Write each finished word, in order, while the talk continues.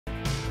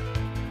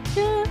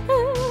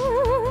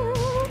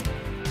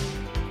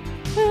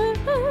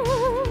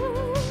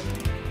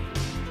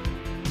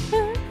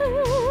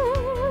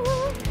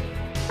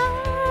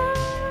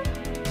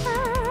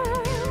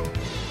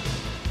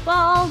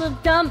the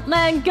dumb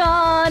men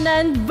gone,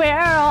 and where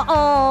are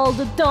all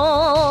the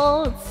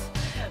dolls?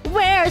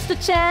 Where's the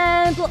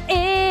gentle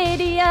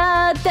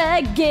idiot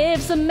that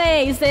gives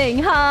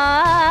amazing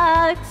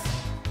hugs?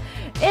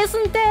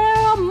 Isn't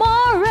there a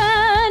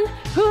moron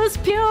who's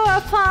pure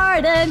of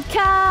heart and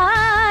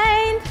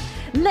kind?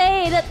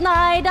 Late at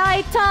night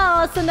I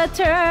toss and I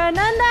turn,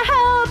 and I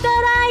hope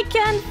that I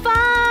can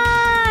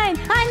find.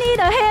 I need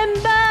a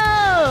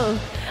himbo.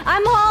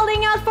 I'm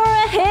holding out for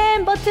a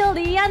himbo till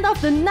the end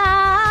of the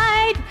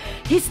night.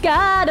 He's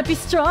gotta be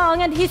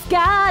strong, and he's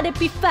gotta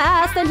be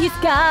fast, and he's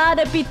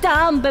gotta be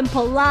dumb and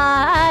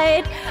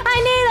polite. I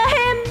need a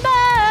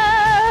himbo.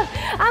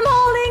 I'm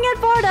holding it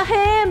for the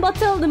himbo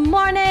till the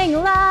morning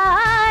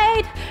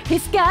light.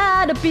 He's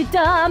gotta be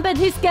dumb, and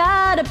he's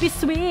gotta be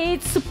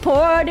sweet,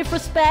 supportive,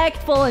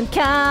 respectful, and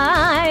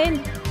kind.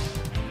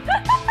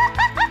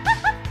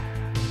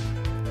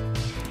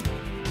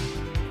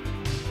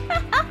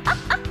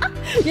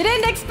 You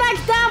didn't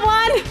expect that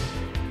one!